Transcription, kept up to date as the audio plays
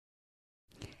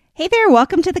Hey there,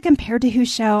 welcome to the Compared to Who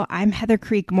show. I'm Heather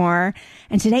Creekmore,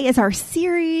 and today is our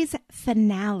series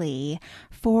finale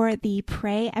for the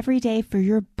Pray Every Day for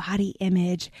Your Body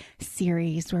Image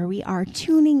series, where we are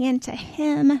tuning into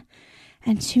Him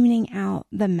and tuning out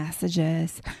the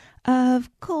messages of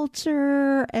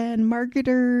culture and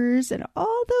marketers and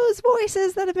all those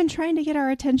voices that have been trying to get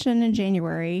our attention in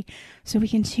January, so we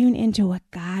can tune into what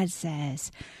God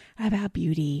says about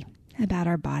beauty, about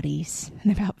our bodies,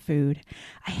 and about food.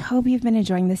 I hope you've been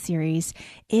enjoying this series.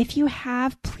 If you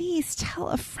have, please tell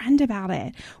a friend about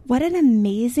it. What an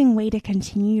amazing way to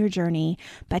continue your journey,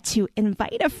 but to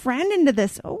invite a friend into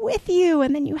this with you,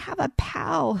 and then you have a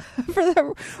pal for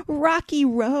the rocky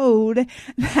road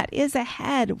that is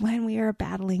ahead when we are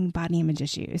battling body image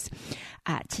issues.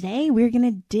 Today, we're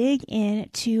going to dig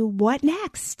into what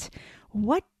next.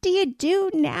 What do you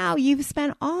do now? You've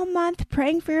spent all month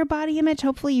praying for your body image.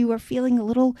 Hopefully you are feeling a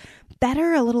little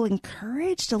better, a little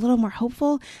encouraged, a little more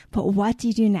hopeful. But what do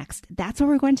you do next? That's where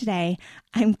we're going today.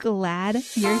 I'm glad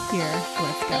you're here.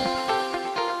 Let's go.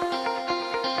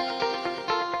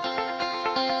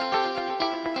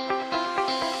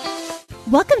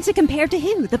 Welcome to Compared to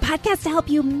Who, the podcast to help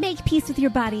you make peace with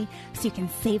your body so you can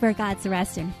savor God's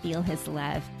rest and feel His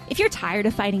love. If you're tired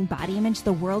of fighting body image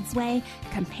the world's way,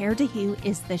 Compared to Who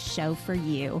is the show for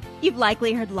you. You've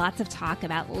likely heard lots of talk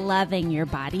about loving your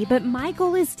body, but my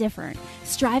goal is different.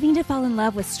 Striving to fall in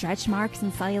love with stretch marks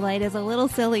and cellulite is a little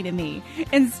silly to me.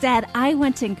 Instead, I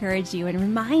want to encourage you and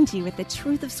remind you with the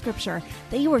truth of Scripture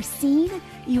that you are seen,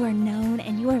 you are known,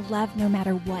 and you are loved no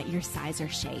matter what your size or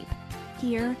shape.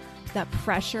 Here, the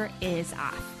pressure is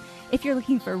off. If you're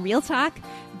looking for real talk,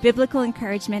 biblical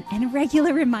encouragement, and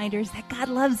regular reminders that God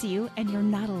loves you and you're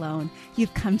not alone,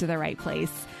 you've come to the right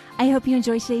place. I hope you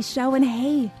enjoy today's show, and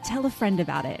hey, tell a friend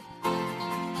about it.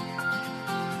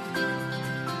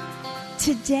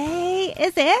 Today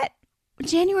is it.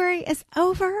 January is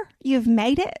over. You've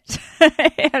made it.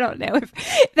 I don't know if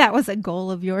that was a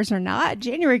goal of yours or not.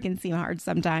 January can seem hard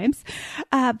sometimes.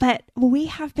 But we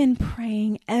have been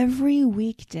praying every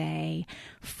weekday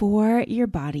for your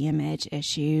body image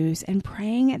issues and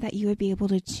praying that you would be able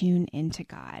to tune into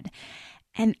God.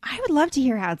 And I would love to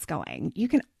hear how it's going. You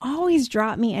can always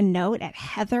drop me a note at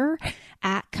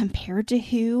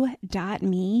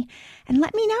heather@comparedtowho.me and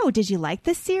let me know, did you like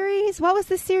this series? What was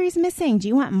this series missing? Do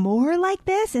you want more like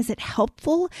this? Is it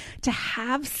helpful to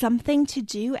have something to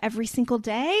do every single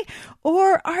day?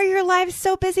 Or are your lives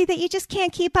so busy that you just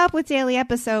can't keep up with daily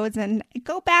episodes and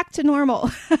go back to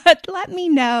normal? Let me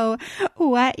know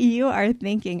what you are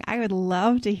thinking. I would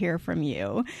love to hear from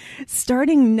you.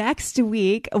 Starting next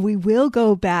week, we will go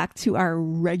back to our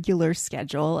regular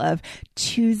schedule of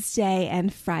Tuesday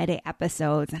and Friday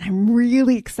episodes, and I'm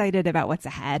really excited about what's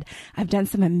ahead. I've done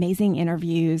some amazing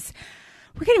interviews.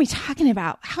 We're going to be talking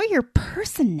about how your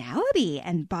personality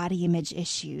and body image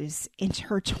issues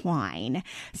intertwine.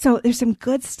 So there's some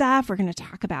good stuff. We're going to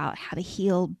talk about how to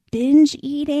heal binge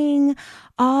eating,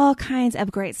 all kinds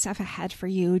of great stuff ahead for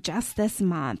you just this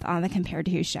month on the Compared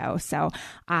to Who show. So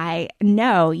I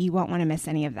know you won't want to miss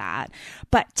any of that.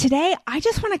 But today, I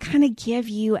just want to kind of give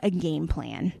you a game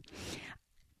plan.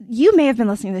 You may have been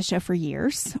listening to the show for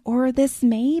years, or this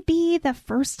may be the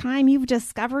first time you've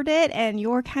discovered it and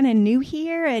you're kind of new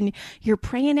here and you're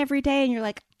praying every day and you're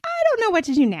like, I don't know what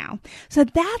to do now. So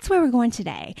that's where we're going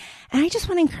today. And I just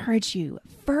want to encourage you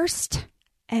first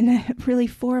and really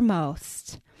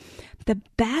foremost, the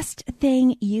best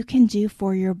thing you can do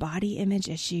for your body image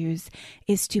issues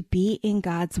is to be in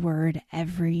God's Word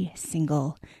every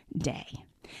single day.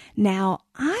 Now,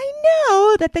 I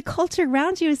know that the culture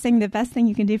around you is saying the best thing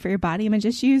you can do for your body image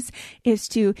issues is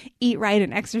to eat right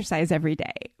and exercise every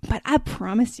day. But I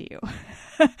promise you,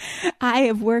 I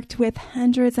have worked with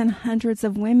hundreds and hundreds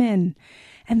of women,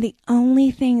 and the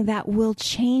only thing that will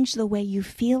change the way you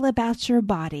feel about your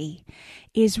body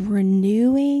is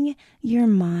renewing your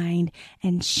mind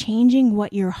and changing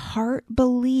what your heart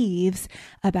believes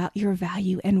about your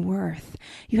value and worth.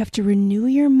 You have to renew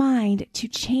your mind to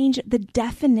change the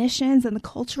definitions and the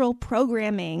cultural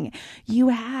programming you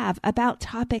have about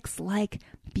topics like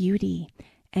beauty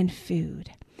and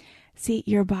food. See,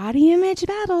 your body image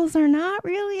battles are not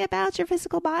really about your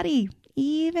physical body.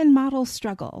 Even models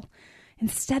struggle.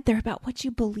 Instead, they're about what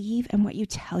you believe and what you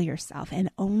tell yourself,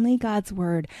 and only God's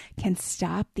Word can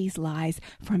stop these lies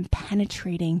from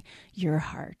penetrating your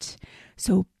heart.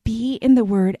 So be in the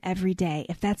Word every day.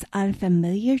 If that's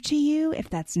unfamiliar to you,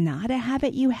 if that's not a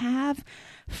habit you have,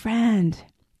 friend,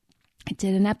 I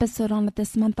did an episode on it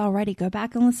this month already. Go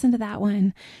back and listen to that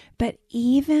one. But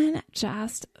even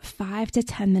just 5 to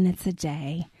 10 minutes a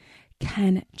day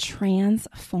can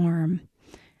transform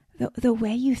the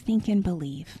way you think and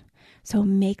believe. So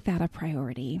make that a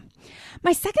priority.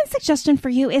 My second suggestion for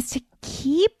you is to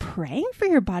keep praying for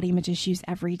your body image issues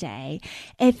every day.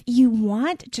 If you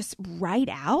want, just write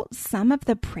out some of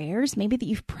the prayers maybe that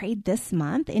you've prayed this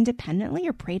month independently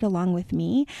or prayed along with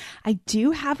me. I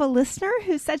do have a listener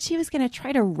who said she was going to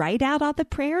try to write out all the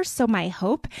prayers. So my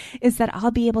hope is that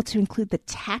I'll be able to include the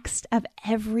text of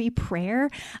every prayer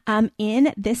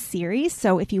in this series.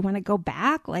 So if you want to go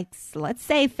back, like let's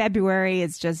say February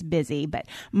is just busy, but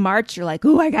March you're like,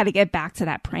 ooh, I got to get back to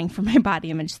that praying for my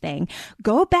body image thing.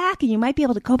 Go back and you might be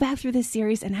able to go back through this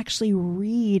series and actually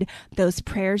read those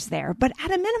prayers there. But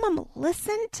at a minimum,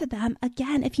 listen to them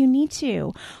again if you need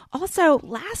to. Also,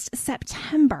 last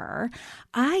September,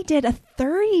 I did a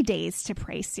 30 Days to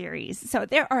Pray series. So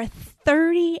there are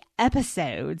 30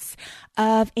 episodes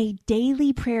of a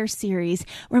daily prayer series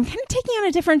where I'm kind of taking on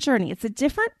a different journey. It's a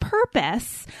different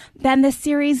purpose than the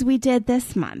series we did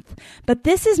this month. But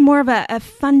this is more of a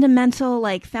fundamental,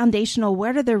 like foundational,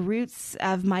 what are the roots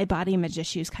of my body image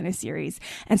issues kind of series.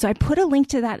 And so I put a link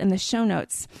to that in the show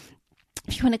notes.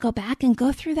 If you want to go back and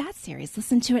go through that series,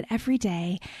 listen to it every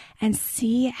day and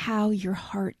see how your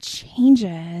heart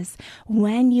changes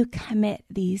when you commit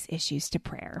these issues to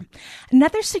prayer.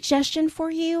 Another suggestion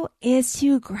for you is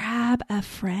to grab a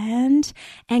friend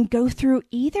and go through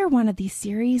either one of these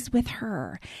series with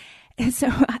her. And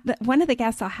so one of the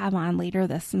guests I'll have on later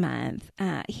this month,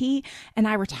 he and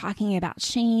I were talking about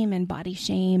shame and body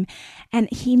shame, and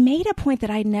he made a point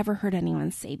that I'd never heard anyone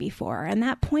say before. And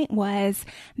that point was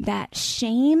that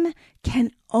shame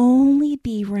can only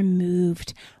be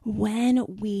removed when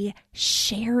we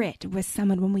share it with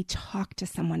someone, when we talk to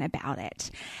someone about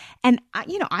it. And,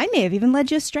 I may have even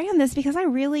led you astray on this because I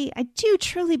do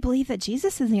truly believe that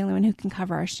Jesus is the only one who can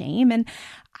cover our shame. And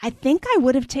I think I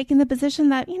would have taken the position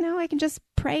that, I can just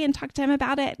pray and talk to him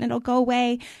about it and it'll go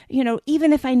away,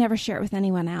 even if I never share it with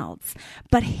anyone else.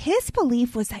 But his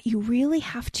belief was that you really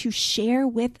have to share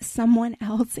with someone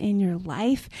else in your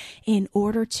life in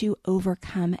order to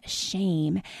overcome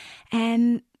shame.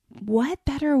 And what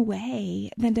better way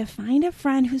than to find a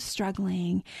friend who's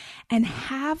struggling and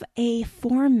have a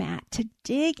format to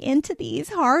dig into these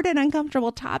hard and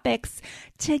uncomfortable topics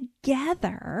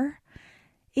together?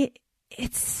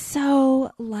 It's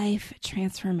so life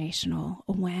transformational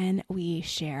when we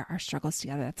share our struggles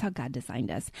together. That's how God designed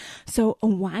us. So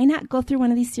why not go through one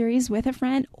of these series with a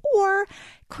friend or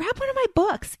grab one of my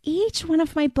books? Each one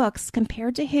of my books,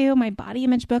 Compared to Who, my body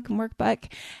image book and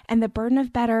workbook, and The Burden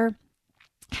of Better,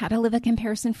 How to Live a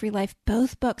Comparison-Free Life.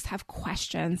 Both books have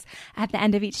questions at the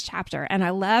end of each chapter. And I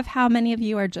love how many of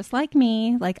you are just like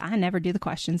me. Like, I never do the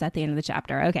questions at the end of the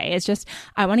chapter. Okay, it's just,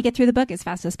 I want to get through the book as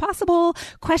fast as possible.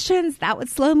 Questions, that would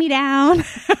slow me down.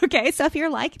 Okay, so if you're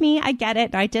like me, I get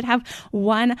it. I did have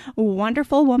one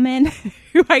wonderful woman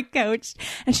who I coached.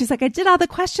 And she's like, I did all the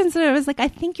questions. And I was like, I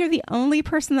think you're the only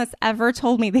person that's ever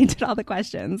told me they did all the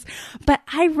questions. But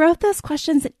I wrote those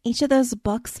questions in each of those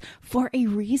books for a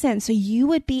reason. So you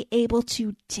would be able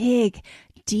to dig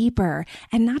deeper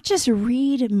and not just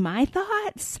read my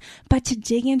thoughts, but to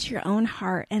dig into your own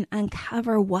heart and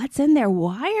uncover what's in there.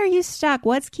 Why are you stuck?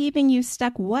 What's keeping you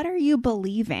stuck? What are you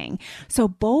believing? So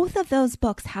both of those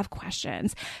books have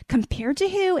questions. Compared to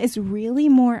Who is really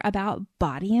more about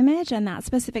body image and that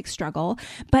specific struggle.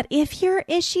 But if your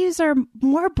issues are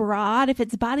more broad, if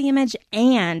it's body image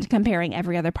and comparing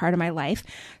every other part of my life,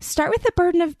 start with The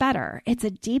Burden of Better. It's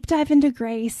a deep dive into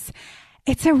grace.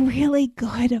 It's a really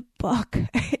good book.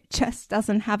 It just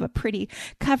doesn't have a pretty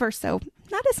cover, so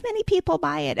not as many people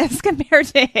buy it as Compared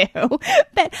to Who.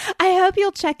 But I hope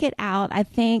you'll check it out. I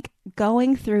think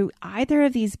going through either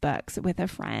of these books with a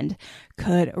friend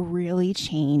could really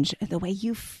change the way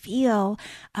you feel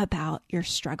about your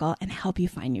struggle and help you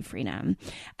find new freedom.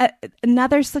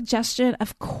 Another suggestion,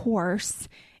 of course,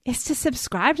 is to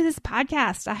subscribe to this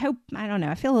podcast. I don't know,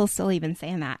 I feel a little silly even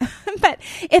saying that. But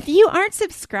if you aren't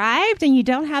subscribed and you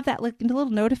don't have that little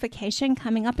notification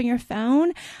coming up on your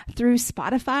phone through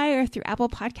Spotify or through Apple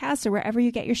Podcasts or wherever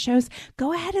you get your shows,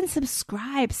 go ahead and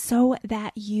subscribe so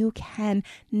that you can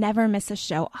never miss a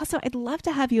show. Also, I'd love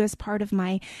to have you as part of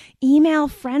my email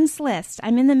friends list.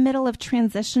 I'm in the middle of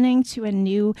transitioning to a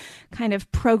new kind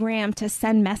of program to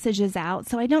send messages out.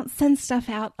 So I don't send stuff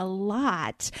out a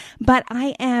lot, but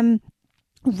I am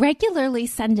regularly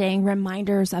sending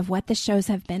reminders of what the shows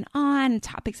have been on,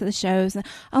 topics of the shows,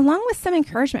 along with some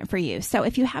encouragement for you. So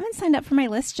if you haven't signed up for my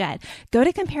list yet, go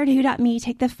to comparetowho.me,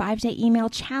 take the 5-day email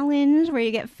challenge where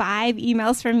you get 5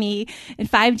 emails from me in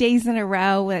 5 days in a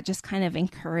row that just kind of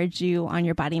encourage you on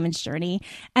your body image journey.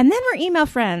 And then we're email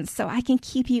friends, so I can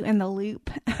keep you in the loop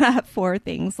for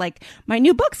things like my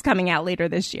new book's coming out later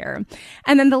this year.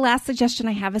 And then the last suggestion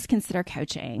I have is consider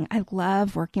coaching. I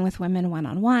love working with women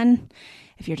one-on-one.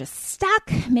 If you're just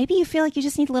stuck, maybe you feel like you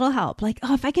just need a little help. Like,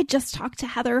 oh, if I could just talk to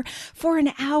Heather for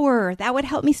an hour, that would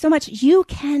help me so much. You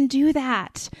can do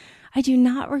that. I do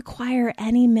not require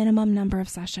any minimum number of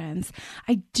sessions.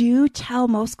 I do tell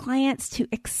most clients to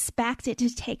expect it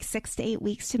to take 6 to 8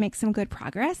 weeks to make some good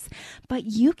progress, but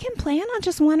you can plan on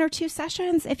just 1 or 2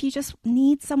 sessions if you just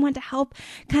need someone to help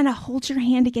kind of hold your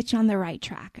hand to get you on the right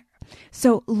track.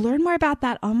 So learn more about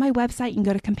that on my website. You can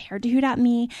go to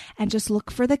comparetowho.me and just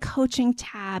look for the coaching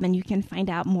tab, and you can find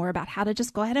out more about how to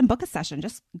just go ahead and book a session.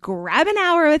 Just grab an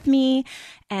hour with me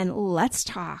and let's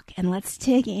talk and let's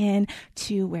dig in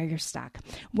to where you're stuck.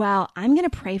 Well, I'm going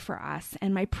to pray for us,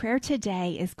 and my prayer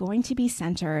today is going to be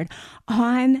centered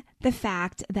on the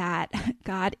fact that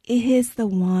God is the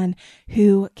one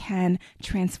who can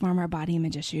transform our body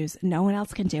image issues. No one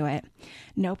else can do it.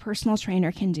 No personal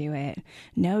trainer can do it.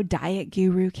 No diet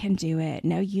guru can do it.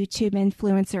 No YouTube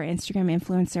influencer, Instagram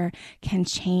influencer can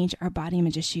change our body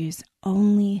image issues.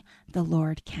 Only the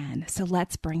Lord can. So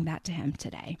let's bring that to Him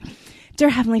today. Dear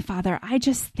Heavenly Father, I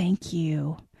just thank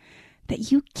you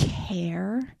that you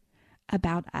care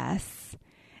about us.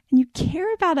 And you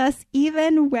care about us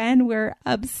even when we're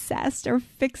obsessed or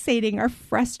fixating or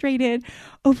frustrated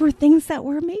over things that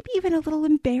we're maybe even a little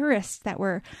embarrassed that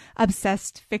we're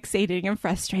obsessed, fixating, and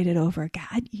frustrated over.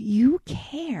 God, you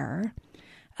care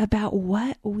about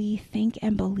what we think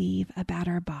and believe about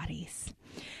our bodies.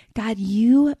 God,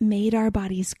 you made our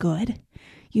bodies good.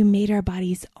 You made our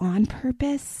bodies on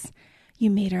purpose. You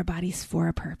made our bodies for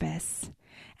a purpose.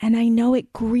 And I know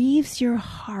it grieves your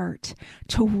heart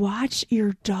to watch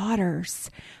your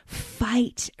daughters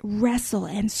fight, wrestle,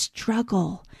 and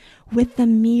struggle with the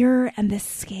mirror and the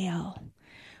scale.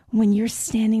 When you're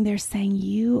standing there saying,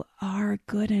 you are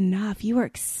good enough, you are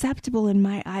acceptable in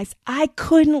my eyes, I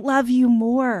couldn't love you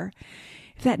more.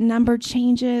 If that number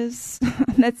changes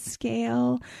on that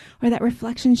scale or that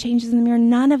reflection changes in the mirror,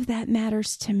 none of that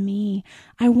matters to me.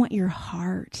 I want your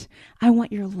heart. I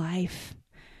want your life.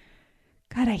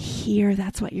 God, I hear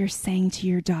that's what you're saying to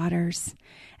your daughters.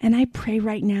 And I pray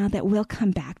right now that we'll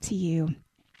come back to you,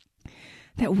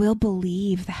 that we'll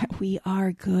believe that we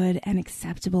are good and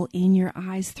acceptable in your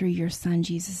eyes through your Son,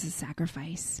 Jesus'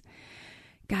 sacrifice.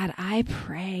 God, I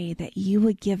pray that you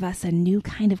would give us a new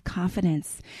kind of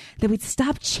confidence, that we'd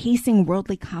stop chasing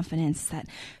worldly confidence that's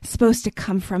supposed to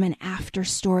come from an after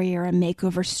story or a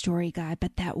makeover story, God,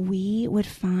 but that we would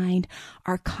find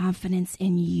our confidence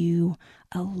in you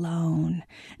alone,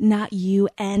 not you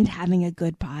and having a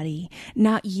good body,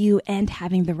 not you and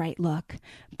having the right look,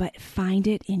 but find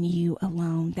it in you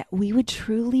alone, that we would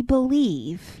truly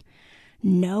believe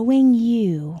knowing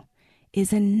you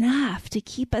is enough to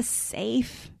keep us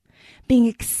safe. Being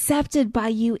accepted by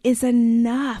you is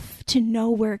enough to know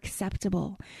we're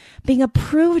acceptable. Being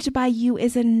approved by you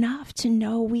is enough to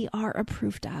know we are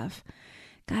approved of.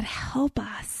 God, help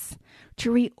us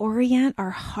to reorient our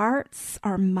hearts,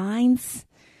 our minds,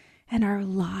 and our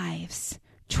lives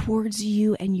towards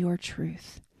you and your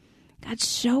truth. God,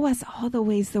 show us all the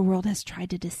ways the world has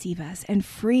tried to deceive us and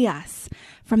free us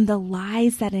from the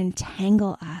lies that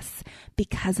entangle us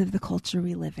because of the culture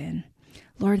we live in.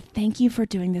 Lord, thank you for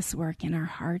doing this work in our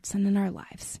hearts and in our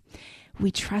lives. We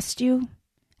trust you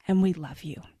and we love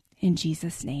you. In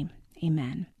Jesus' name,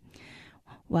 amen.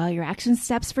 Well, your action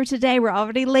steps for today were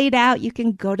already laid out. You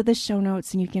can go to the show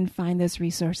notes and you can find those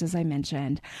resources I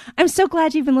mentioned. I'm so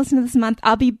glad you've been listening this month.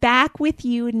 I'll be back with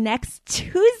you next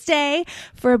Tuesday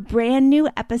for a brand new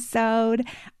episode.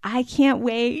 I can't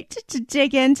wait to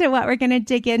dig into what we're going to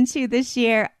dig into this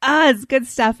year. It's good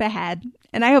stuff ahead.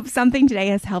 And I hope something today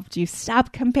has helped you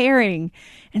stop comparing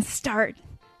and start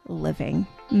living.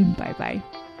 Bye-bye.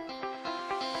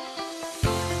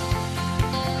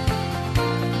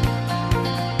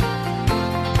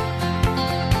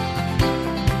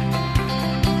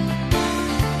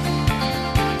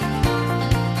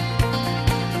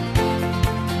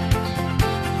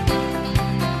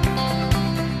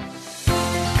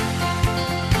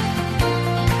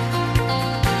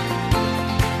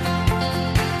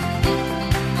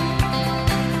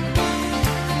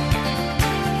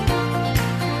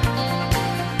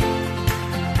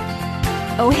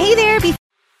 Oh, hey there.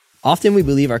 Often we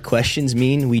believe our questions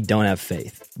mean we don't have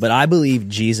faith, but I believe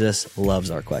Jesus loves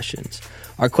our questions.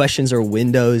 Our questions are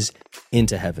windows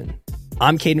into heaven.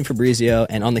 I'm Caden Fabrizio,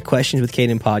 and on the Questions with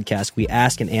Caden podcast, we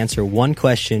ask and answer one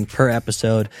question per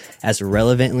episode as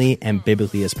relevantly and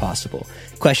biblically as possible.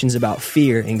 Questions about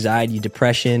fear, anxiety,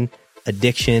 depression,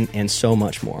 addiction, and so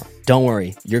much more. Don't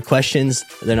worry, your questions,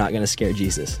 they're not going to scare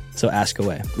Jesus, so ask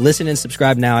away. Listen and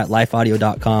subscribe now at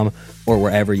lifeaudio.com or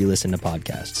wherever you listen to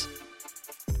podcasts.